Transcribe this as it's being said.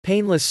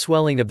Painless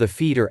swelling of the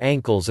feet or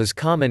ankles is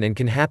common and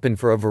can happen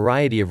for a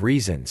variety of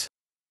reasons.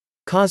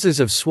 Causes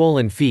of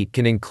swollen feet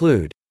can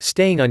include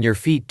staying on your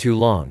feet too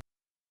long,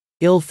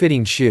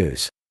 ill-fitting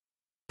shoes,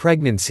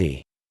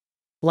 pregnancy,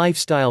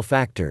 lifestyle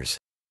factors,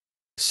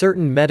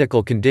 certain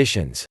medical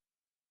conditions.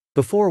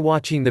 Before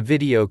watching the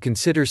video,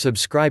 consider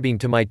subscribing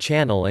to my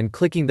channel and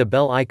clicking the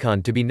bell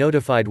icon to be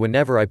notified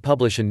whenever I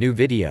publish a new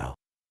video.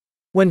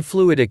 When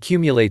fluid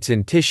accumulates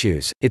in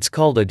tissues, it's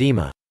called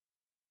edema.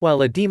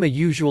 While edema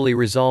usually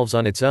resolves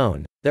on its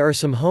own, there are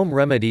some home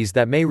remedies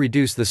that may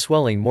reduce the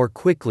swelling more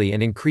quickly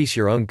and increase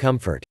your own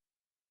comfort.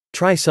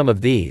 Try some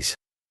of these.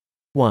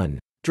 1.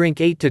 Drink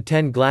 8 to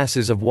 10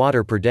 glasses of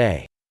water per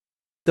day.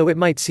 Though it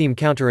might seem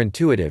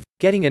counterintuitive,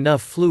 getting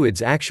enough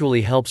fluids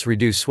actually helps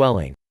reduce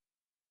swelling.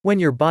 When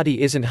your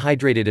body isn't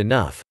hydrated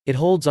enough, it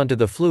holds onto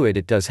the fluid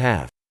it does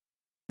have.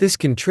 This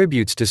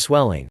contributes to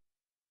swelling.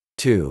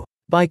 2.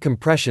 Buy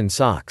compression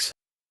socks.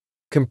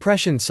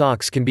 Compression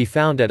socks can be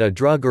found at a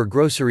drug or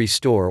grocery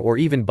store or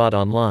even bought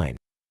online.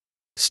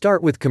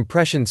 Start with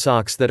compression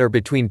socks that are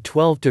between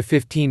 12 to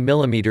 15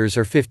 mm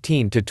or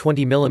 15 to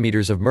 20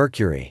 mm of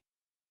mercury.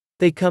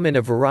 They come in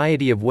a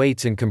variety of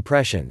weights and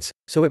compressions,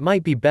 so it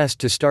might be best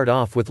to start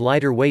off with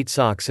lighter weight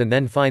socks and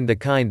then find the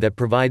kind that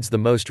provides the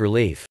most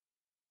relief.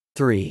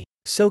 3.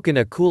 Soak in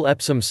a cool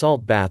Epsom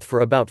salt bath for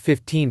about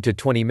 15 to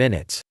 20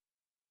 minutes.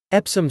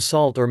 Epsom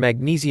salt or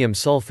magnesium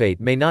sulfate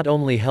may not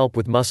only help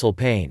with muscle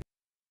pain,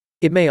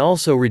 it may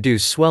also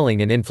reduce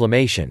swelling and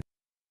inflammation.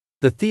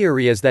 The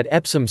theory is that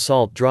Epsom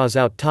salt draws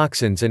out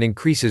toxins and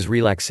increases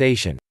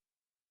relaxation.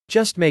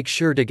 Just make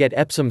sure to get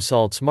Epsom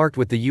salts marked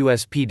with the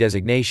USP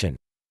designation.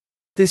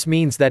 This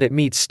means that it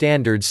meets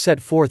standards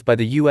set forth by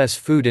the U.S.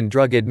 Food and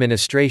Drug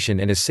Administration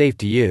and is safe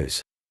to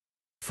use.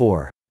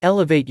 4.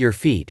 Elevate your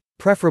feet,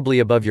 preferably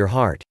above your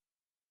heart.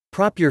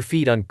 Prop your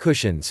feet on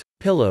cushions,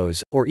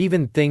 pillows, or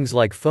even things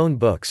like phone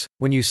books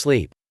when you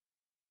sleep.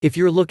 If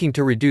you're looking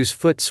to reduce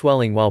foot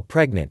swelling while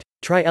pregnant,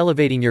 try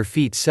elevating your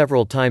feet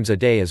several times a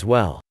day as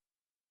well.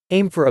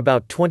 Aim for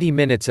about 20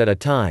 minutes at a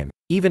time,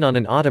 even on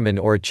an ottoman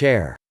or a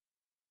chair.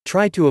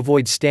 Try to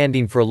avoid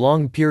standing for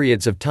long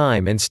periods of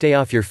time and stay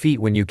off your feet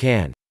when you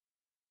can.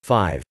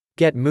 5.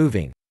 Get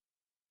moving.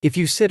 If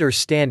you sit or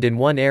stand in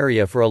one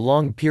area for a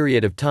long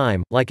period of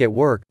time, like at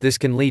work, this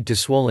can lead to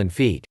swollen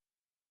feet.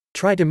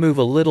 Try to move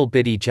a little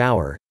bit each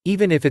hour,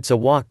 even if it's a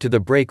walk to the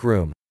break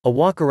room, a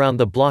walk around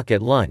the block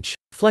at lunch,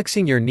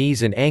 flexing your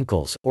knees and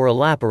ankles, or a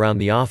lap around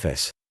the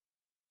office.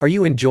 Are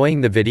you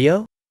enjoying the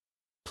video?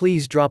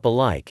 Please drop a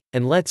like,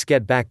 and let's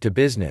get back to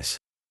business.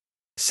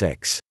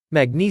 6.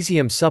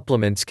 Magnesium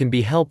supplements can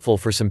be helpful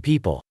for some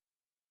people.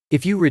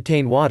 If you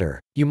retain water,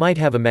 you might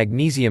have a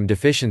magnesium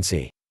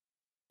deficiency.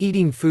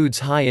 Eating foods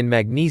high in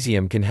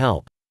magnesium can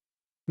help.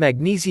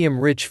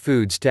 Magnesium-rich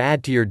foods to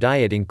add to your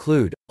diet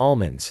include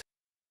almonds,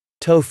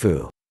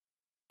 tofu,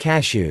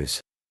 cashews,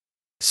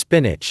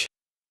 spinach,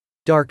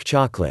 dark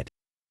chocolate,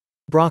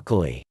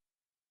 broccoli,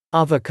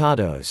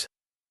 avocados.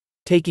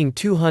 Taking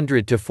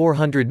 200 to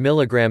 400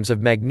 milligrams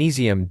of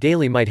magnesium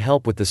daily might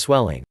help with the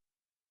swelling.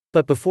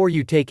 But before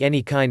you take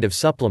any kind of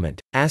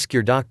supplement, ask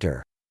your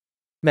doctor.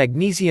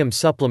 Magnesium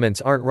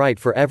supplements aren't right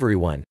for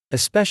everyone,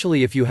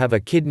 especially if you have a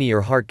kidney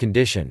or heart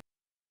condition.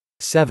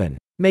 7.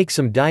 Make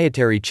some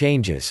dietary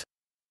changes.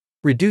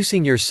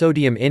 Reducing your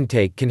sodium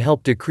intake can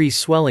help decrease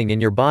swelling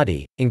in your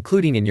body,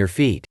 including in your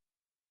feet.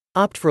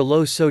 Opt for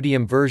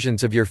low-sodium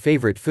versions of your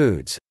favorite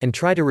foods, and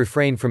try to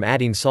refrain from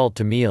adding salt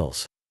to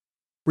meals.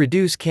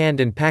 Reduce canned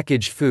and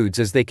packaged foods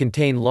as they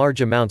contain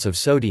large amounts of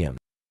sodium.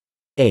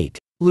 8.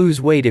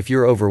 Lose weight if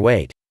you're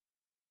overweight.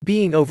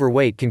 Being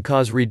overweight can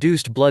cause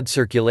reduced blood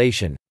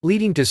circulation,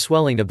 leading to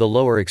swelling of the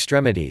lower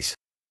extremities.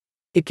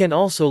 It can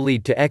also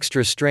lead to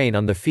extra strain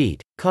on the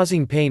feet,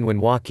 causing pain when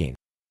walking.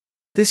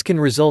 This can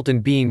result in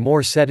being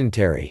more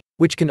sedentary,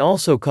 which can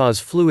also cause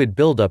fluid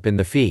buildup in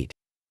the feet.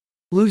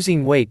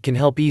 Losing weight can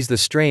help ease the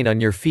strain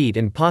on your feet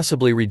and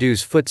possibly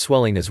reduce foot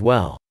swelling as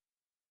well.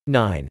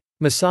 9.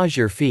 Massage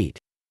your feet.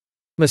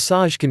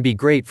 Massage can be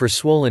great for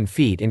swollen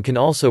feet and can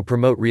also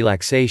promote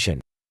relaxation.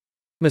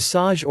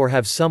 Massage or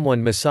have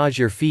someone massage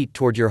your feet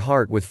toward your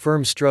heart with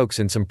firm strokes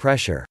and some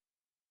pressure.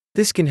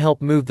 This can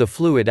help move the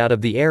fluid out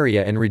of the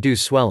area and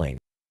reduce swelling.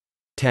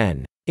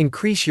 10.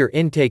 Increase your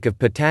intake of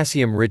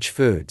potassium-rich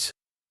foods.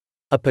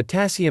 A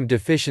potassium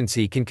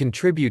deficiency can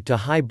contribute to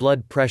high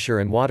blood pressure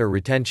and water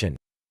retention.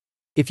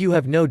 If you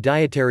have no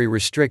dietary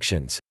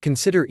restrictions,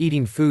 consider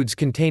eating foods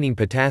containing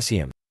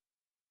potassium.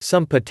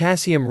 Some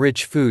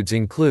potassium-rich foods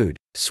include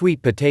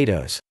sweet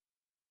potatoes,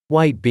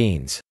 white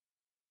beans,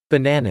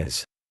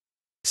 bananas,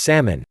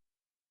 salmon,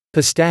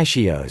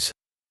 pistachios,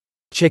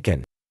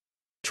 chicken.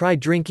 Try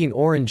drinking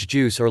orange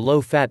juice or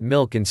low-fat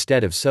milk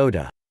instead of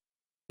soda.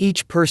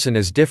 Each person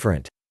is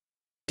different.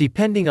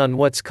 Depending on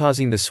what's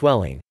causing the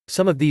swelling,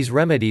 some of these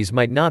remedies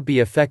might not be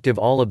effective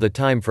all of the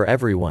time for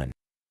everyone.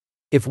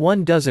 If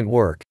one doesn't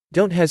work,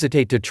 don't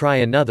hesitate to try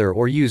another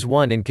or use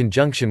one in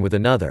conjunction with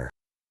another.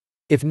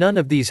 If none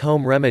of these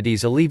home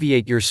remedies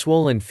alleviate your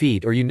swollen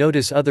feet or you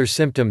notice other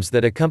symptoms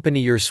that accompany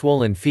your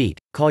swollen feet,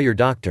 call your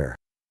doctor.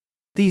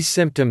 These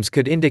symptoms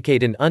could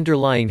indicate an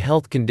underlying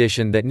health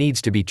condition that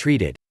needs to be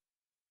treated.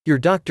 Your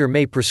doctor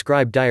may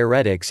prescribe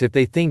diuretics if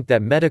they think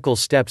that medical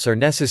steps are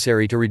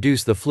necessary to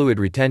reduce the fluid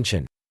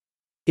retention.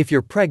 If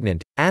you're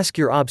pregnant, ask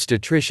your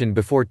obstetrician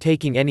before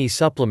taking any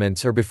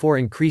supplements or before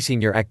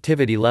increasing your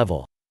activity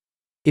level.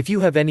 If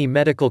you have any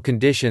medical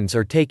conditions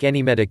or take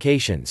any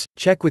medications,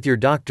 check with your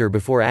doctor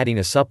before adding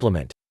a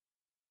supplement.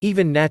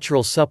 Even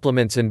natural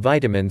supplements and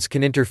vitamins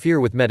can interfere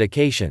with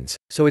medications,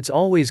 so it's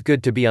always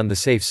good to be on the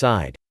safe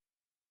side.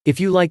 If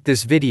you like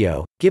this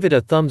video, give it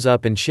a thumbs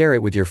up and share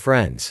it with your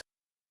friends.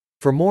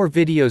 For more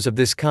videos of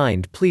this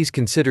kind, please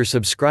consider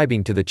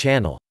subscribing to the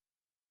channel.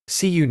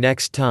 See you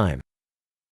next time.